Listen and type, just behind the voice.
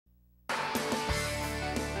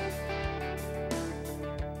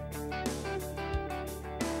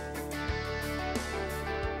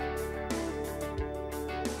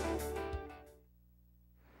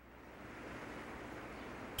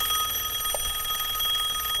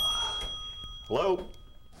Hello?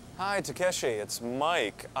 Hi, Takeshi. It's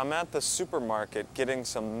Mike. I'm at the supermarket getting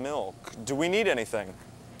some milk. Do we need anything?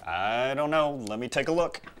 I don't know. Let me take a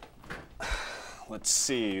look. Let's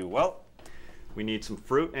see. Well, we need some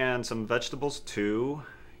fruit and some vegetables too.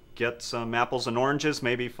 Get some apples and oranges,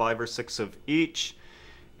 maybe 5 or 6 of each.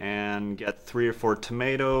 And get 3 or 4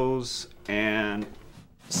 tomatoes and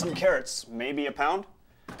some carrots, maybe a pound.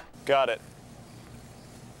 Got it.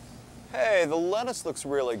 Hey, the lettuce looks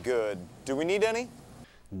really good. Do we need any?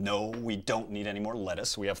 No, we don't need any more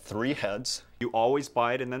lettuce. We have 3 heads. You always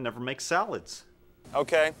buy it and then never make salads.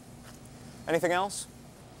 Okay. Anything else?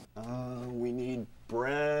 We need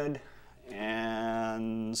bread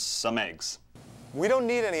and some eggs. We don't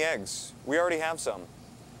need any eggs. We already have some.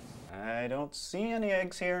 I don't see any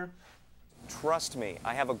eggs here. Trust me,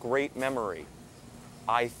 I have a great memory.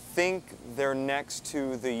 I think they're next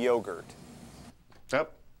to the yogurt.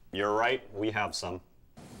 Yep, you're right. We have some.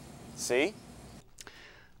 See?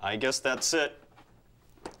 I guess that's it.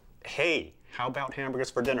 Hey, how about hamburgers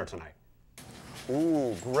for dinner tonight?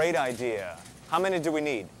 Ooh, great idea. How many do we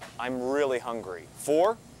need? I'm really hungry.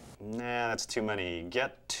 4? Nah, that's too many.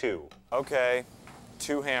 Get 2. Okay,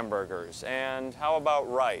 2 hamburgers. And how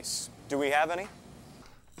about rice? Do we have any?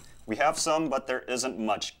 We have some, but there isn't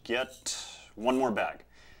much. Get 1 more bag.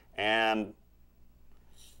 And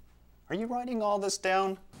are you writing all this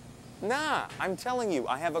down? Nah, I'm telling you,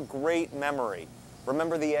 I have a great memory.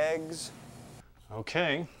 Remember the eggs?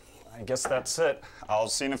 Okay, I guess that's it. I'll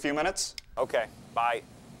see you in a few minutes. Okay, bye.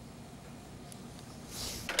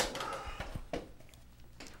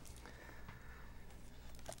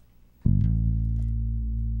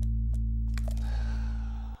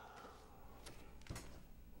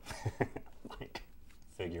 Mike,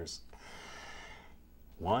 figures.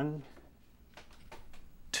 1,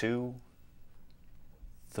 2,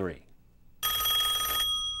 3.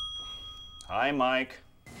 Hi, Mike.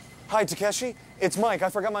 Hi, Takeshi. It's Mike. I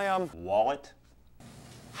forgot my, Wallet?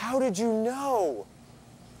 How did you know?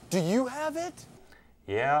 Do you have it?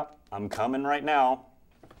 Yeah, I'm coming right now.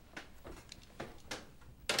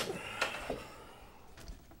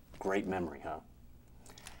 Great memory, huh?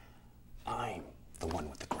 I'm the one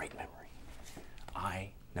with the great memory. I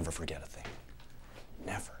never forget a thing.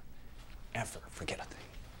 Never, ever forget a thing.